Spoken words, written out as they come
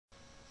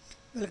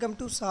Welcome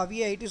to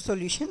Savvy IT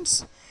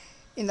Solutions.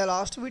 In the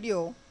last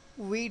video,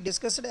 we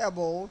discussed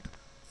about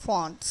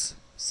fonts,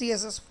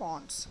 CSS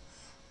fonts.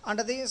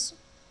 Under this,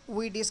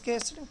 we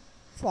discussed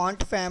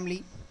font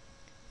family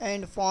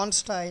and font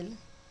style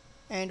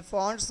and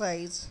font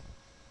size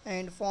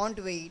and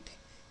font weight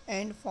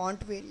and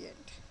font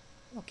variant.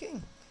 Okay.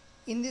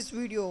 In this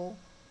video,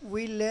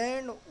 we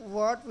learn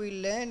what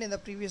we learned in the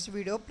previous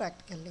video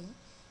practically.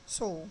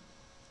 So,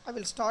 I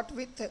will start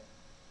with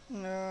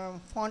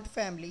font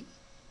family.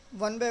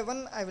 One by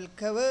one I will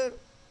cover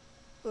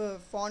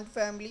font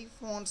family,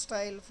 font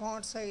style,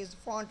 font size,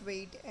 font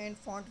weight and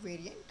font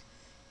variant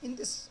in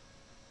this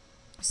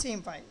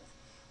same file.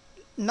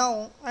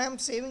 Now I am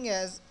saving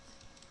as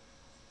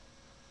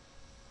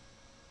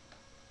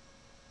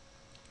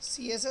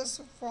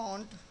CSS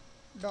font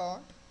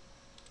dot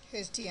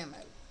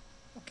html.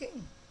 Okay,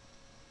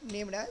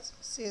 named as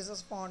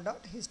CSS font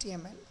dot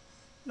html.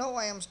 Now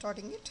I am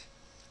starting it.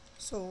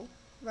 So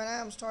when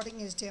I am starting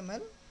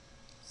HTML,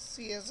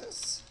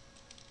 CSS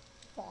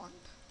font.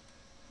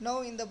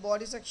 Now in the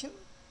body section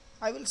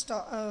I will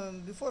start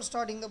before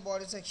starting the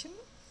body section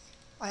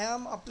I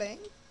am applying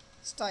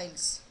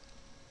styles.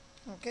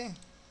 Okay,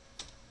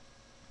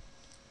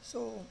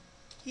 so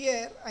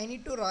here I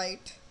need to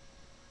write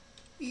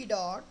p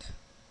dot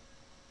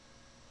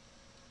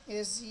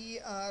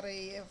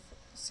serif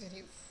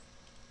serif.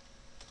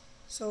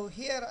 So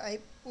here I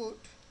put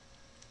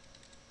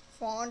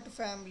font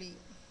family,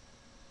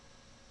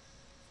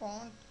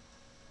 font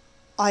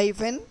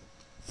hyphen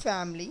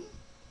family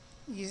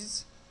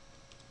is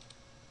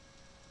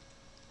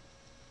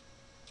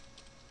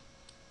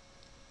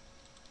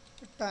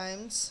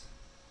times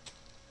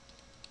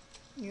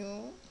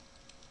new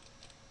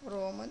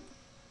Roman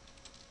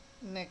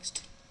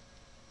next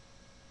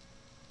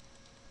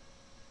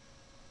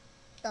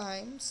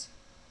times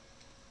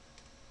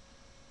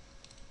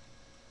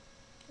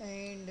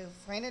and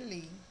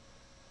finally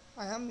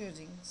I am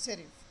using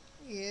serif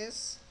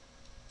is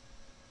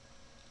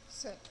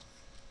serif.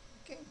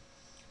 Okay,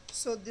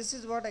 so this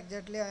is what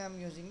exactly I am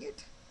using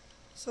it.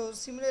 So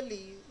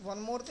similarly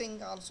one more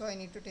thing also I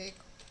need to take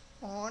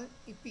on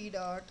p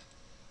dot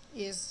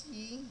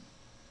serif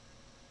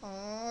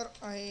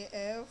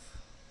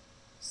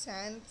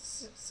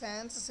sans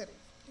serif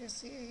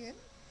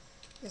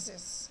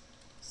sans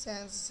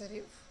sans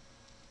serif.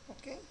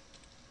 Okay,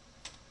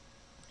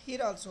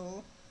 here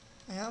also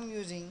I am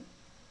using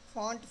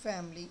font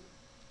family,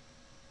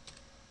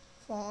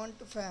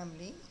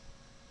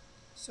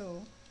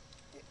 so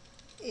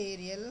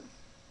Arial,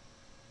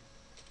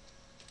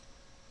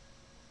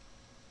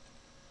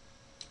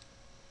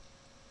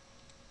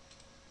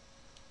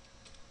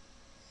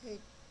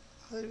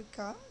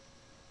 Halvika,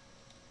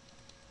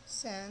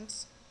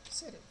 sans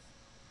serif.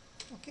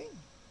 Okay,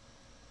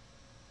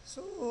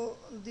 so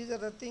these are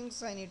the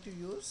things I need to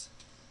use.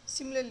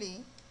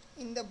 Similarly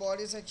in the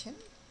body section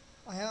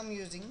I am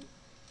using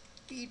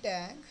p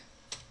tag.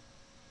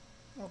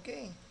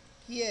 Okay,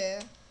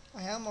 here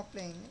I am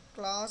applying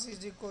class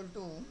is equal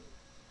to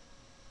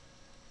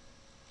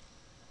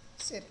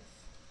serif.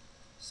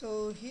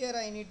 So here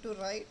I need to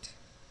write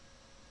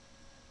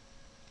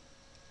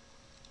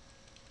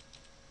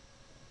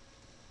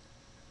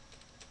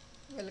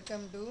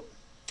welcome to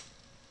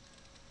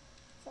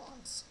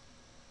fonts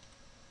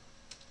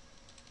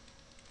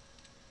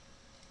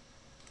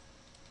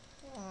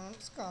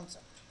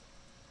concept.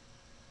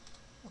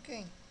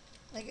 Okay,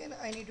 again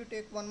I need to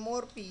take one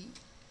more p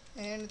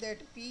and that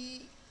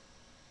p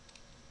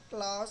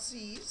class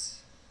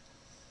is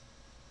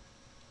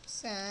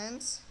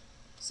sans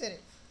serif.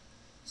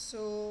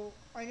 So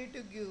I need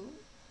to give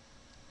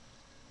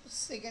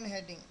second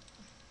heading.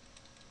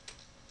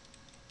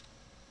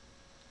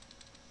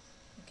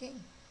 Okay,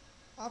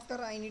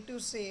 after I need to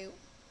save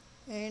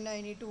and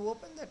I need to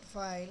open that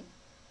file,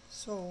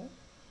 so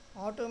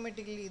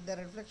automatically the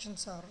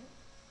reflections are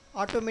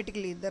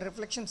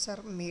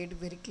made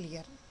very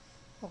clear.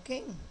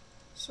 Okay,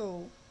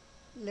 so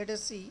let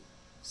us see.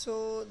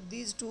 So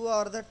these two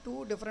are the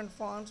two different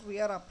fonts we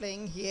are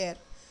applying here.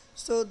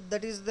 So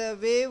that is the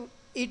way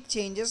it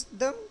changes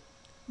the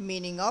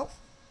meaning of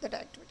that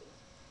activity.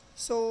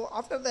 So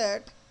after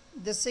that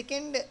the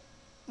second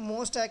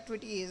most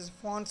activity is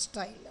font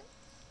style.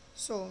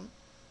 So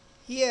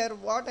here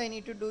what I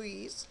need to do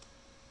is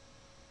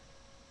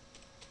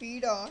p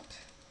dot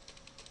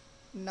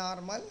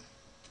normal,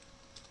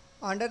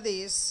 under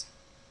this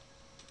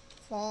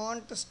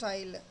font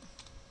style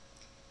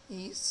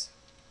is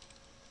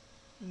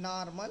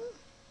normal.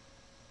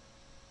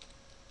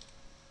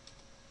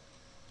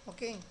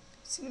 Okay,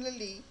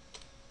 similarly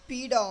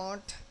p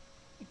dot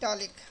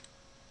italic.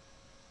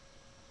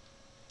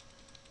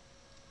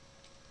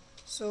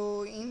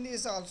 So in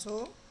this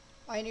also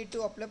I need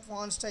to apply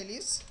font style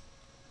is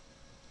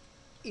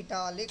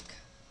italic.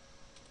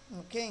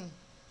 Okay,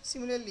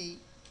 similarly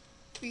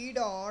p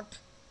dot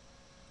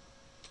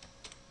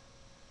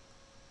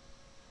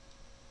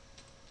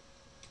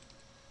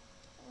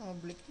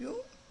oblique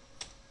u.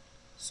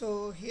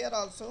 So here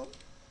also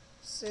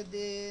say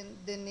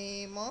the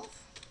name of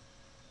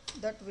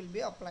that will be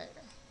applied.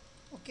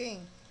 Okay,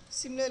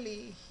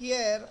 similarly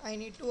here I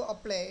need to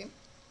apply,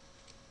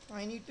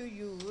 I need to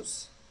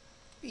use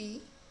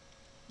P.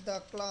 The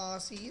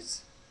class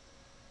is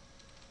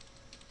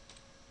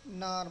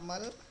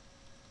normal.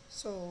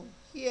 So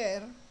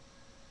here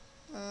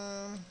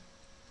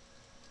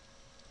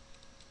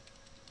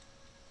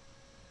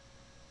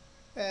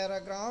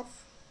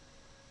paragraph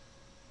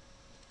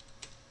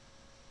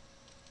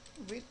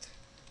with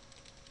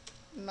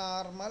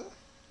normal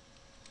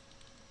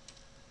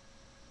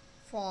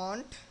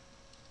font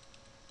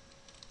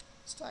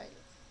style.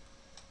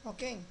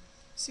 Okay,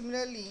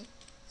 similarly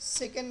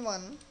second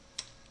one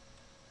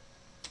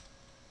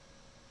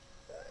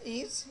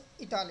is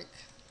italic.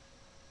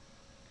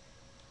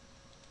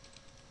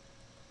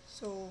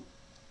 So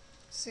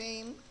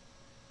same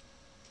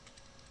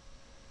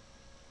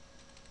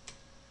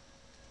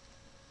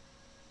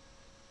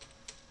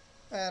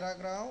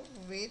paragraph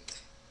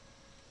with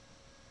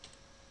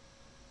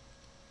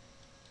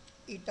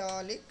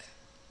italic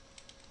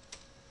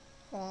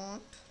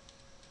font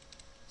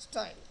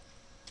style.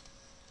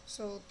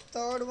 So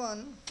third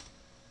one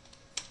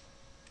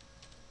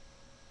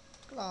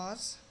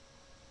class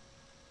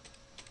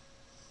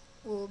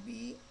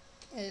OBLIQUE.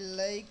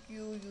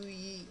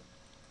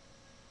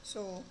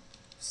 So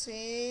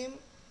same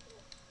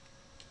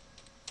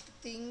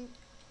thing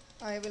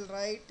I will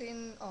write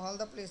in all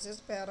the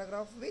places,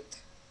 paragraph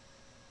with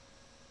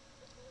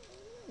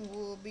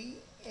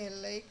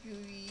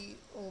OBLIQUE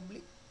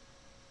oblique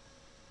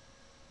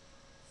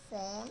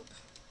font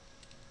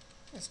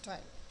style.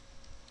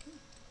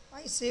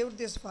 I saved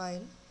this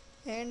file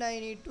and I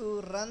need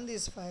to run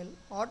this file.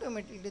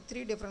 Automatically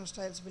 3 different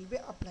styles will be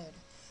applied.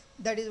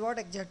 That is what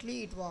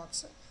exactly it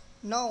works.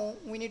 Now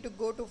we need to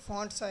go to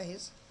font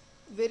size.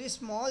 Very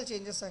small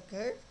changes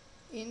occurred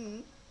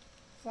in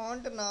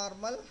font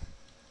normal.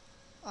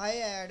 I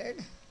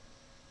added,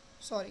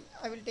 sorry,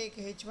 I will take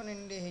H1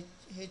 and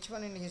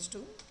H1 and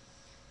H2.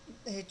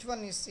 The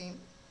H1 is same,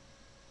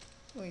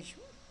 no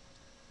issue.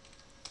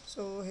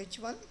 So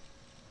H1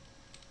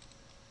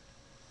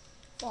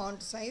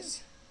 font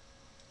size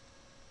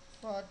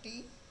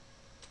 40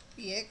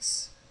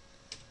 px.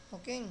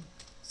 Okay,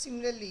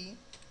 similarly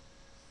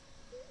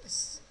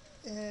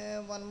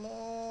one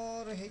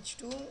more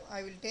H2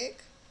 I will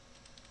take.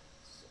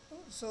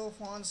 So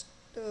font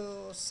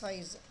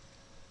size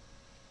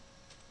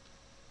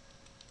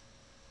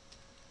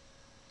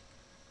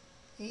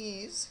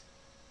is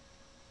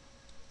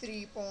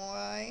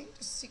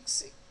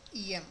 3.6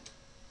 em.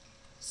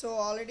 So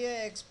already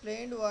I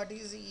explained what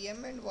is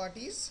em and what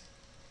is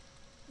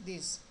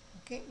this.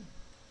 Okay,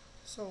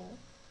 so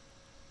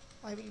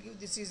I will give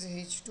this is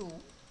H2.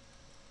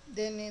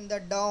 Then in the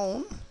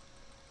down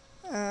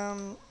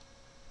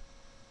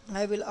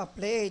I will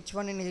apply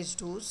H1 and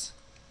H2s.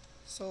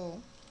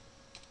 So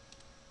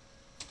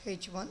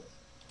H1,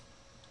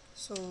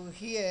 so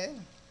here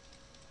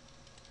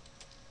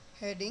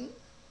heading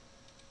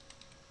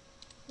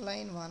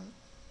line 1.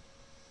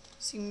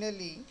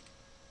 Similarly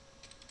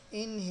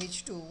in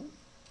H2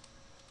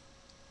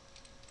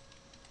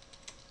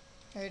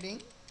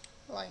 heading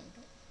line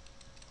 2.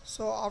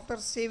 So after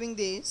saving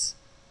this,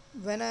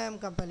 when I am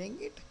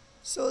compiling it,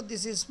 so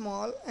this is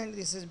small and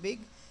this is big.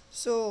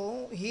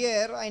 So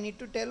here I need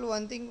to tell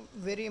one thing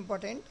very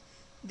important.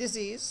 This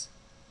is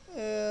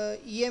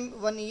EM,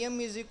 1 EM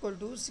is equal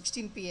to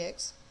 16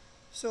 px.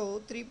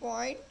 So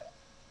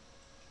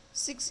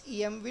 3.6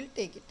 EM will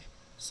take it.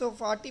 So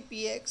 40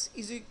 px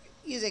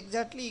is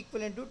exactly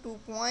equivalent to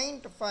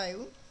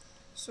 2.5.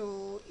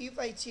 So if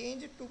I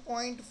change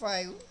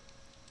 2.5,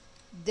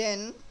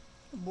 then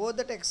both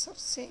the texts are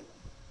same.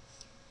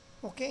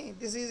 Okay,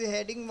 this is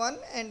heading 1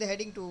 and the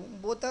heading 2,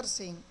 both are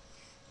same,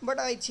 but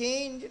I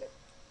changed,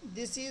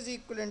 this is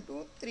equivalent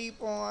to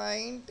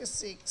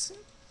 3.6.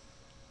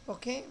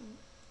 okay,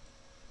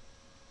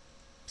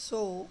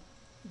 so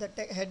the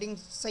heading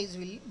size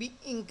will be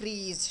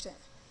increased.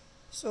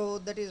 So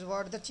that is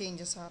what the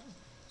changes are.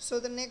 So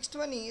the next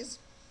one is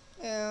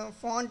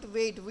font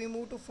weight. We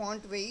move to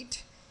font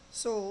weight.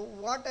 So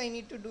what I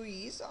need to do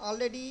is,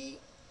 already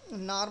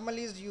normal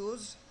is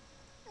used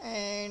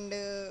and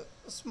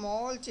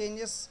small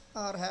changes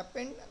are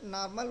happened,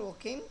 normal.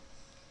 Okay,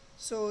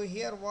 so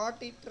here what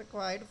it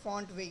required,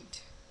 font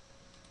weight.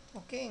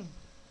 Okay,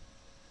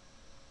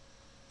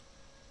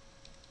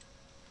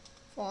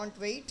 font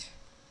weight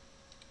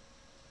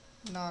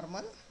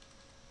normal.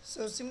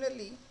 So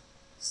similarly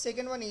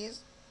second one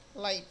is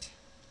light,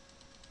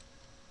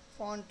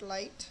 font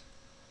light.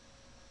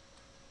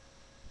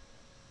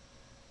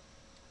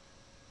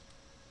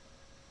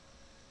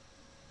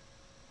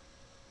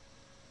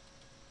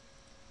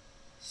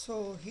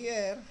 So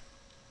here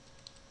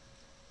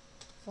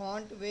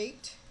font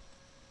weight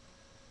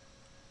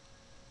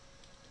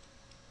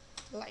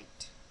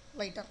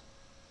lighter.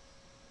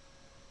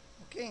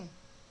 Okay,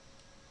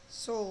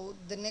 so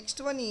the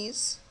next one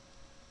is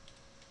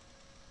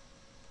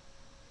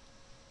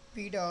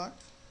P dot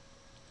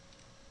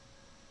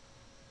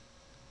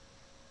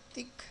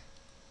thick.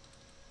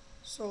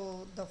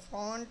 So the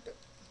font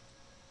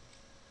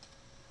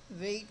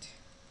weight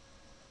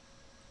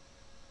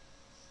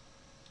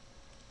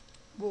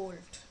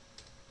bold.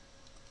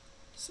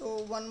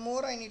 So one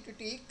more I need to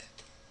take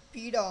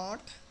p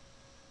dot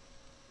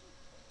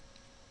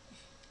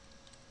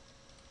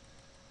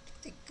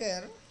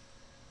thicker.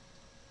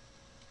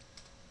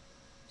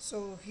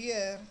 So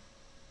here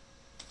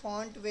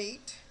font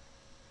weight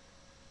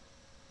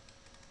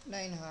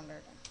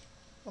 900.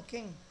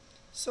 Okay,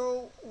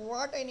 so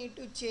what I need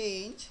to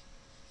change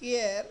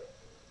here,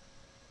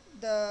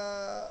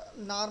 the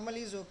normal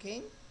is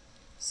okay.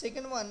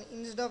 Second one,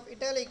 instead of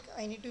italic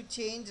I need to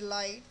change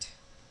light.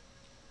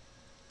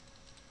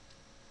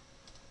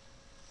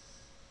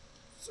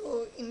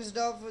 So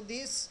instead of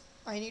this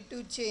I need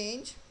to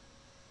change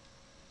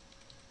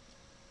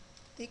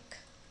thick,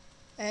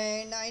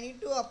 and I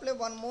need to apply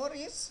one more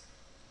is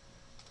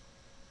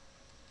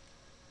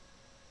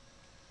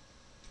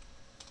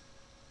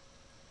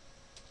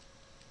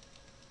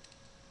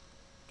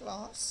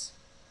class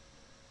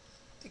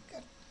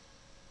thicker.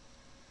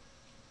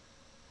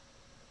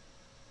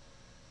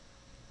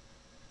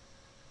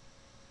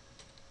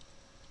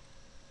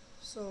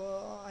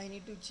 So I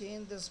need to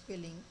change the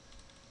spelling.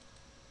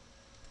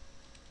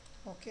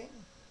 Okay,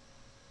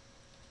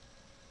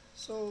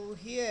 so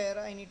here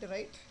I need to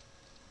write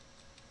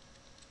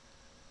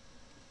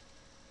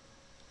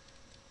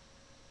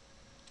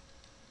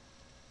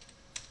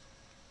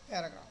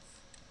paragraph.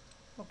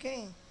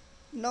 Okay,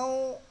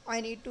 now I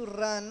need to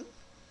run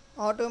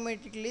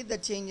automatically the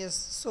changes.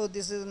 So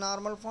this is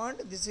normal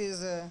font, this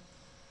is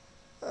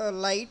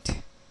light,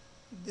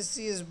 this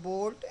is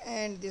bold,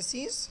 and this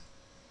is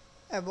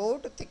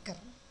about thicker.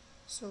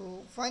 So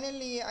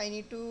finally I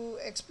need to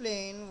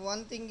explain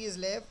one thing is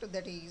left,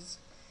 that is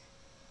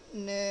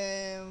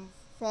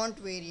font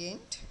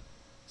variant.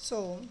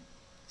 So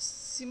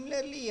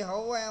similarly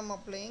how I am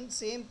applying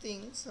same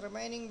things,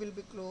 remaining will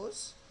be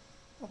close.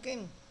 Okay,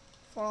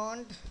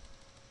 font,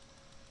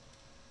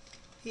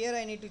 here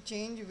I need to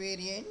change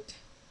variant,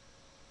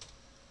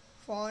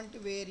 font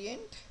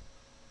variant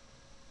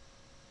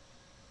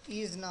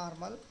is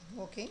normal.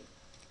 Okay,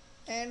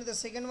 and the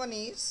second one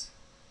is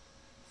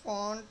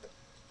font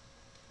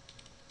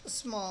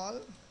small.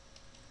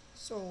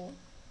 So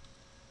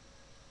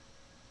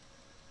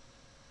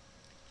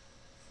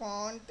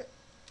font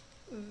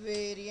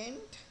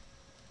variant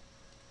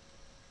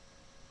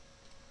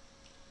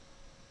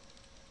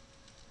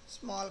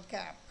small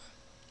caps.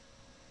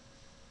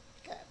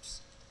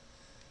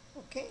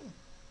 Okay,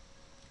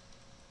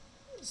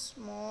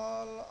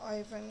 small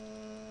hyphen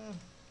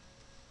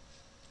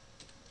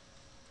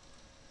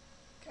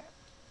cap.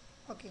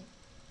 Okay,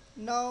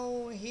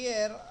 now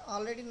here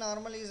already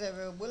normal is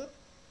available,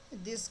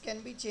 this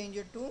can be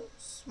changed to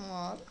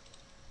small.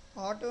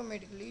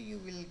 Automatically you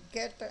will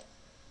get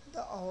the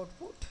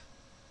output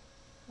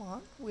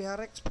what we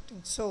are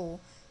expecting. So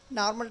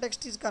normal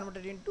text is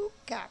converted into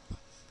cap,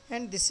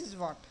 and this is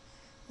what.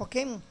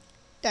 Okay,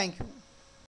 thank you.